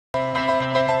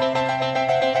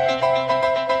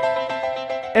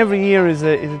Every year is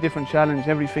a different challenge,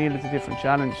 every field is a different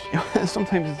challenge.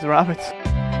 Sometimes it's the rabbits.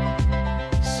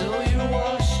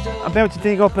 I'm about to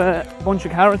dig up a bunch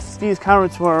of carrots. These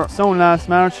carrots were sown last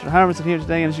March, they're harvested here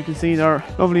today, and as you can see they're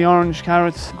lovely orange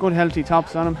carrots, good healthy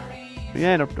tops on them. But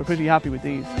yeah, they're pretty happy with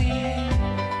these.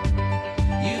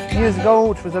 Years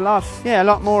ago it was a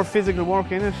lot more physical work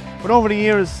in it, but over the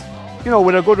years, you know,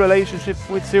 with a good relationship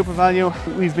with Supervalu,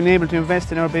 we've been able to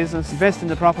invest in our business, invest in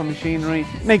the proper machinery,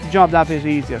 make the job that bit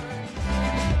easier.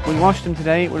 We'll wash them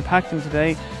today, we'll pack them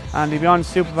today, and they'll be on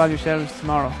Supervalu shelves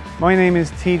tomorrow. My name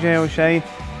is TJ O'Shea,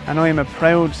 and I am a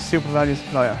proud Supervalu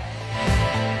supplier.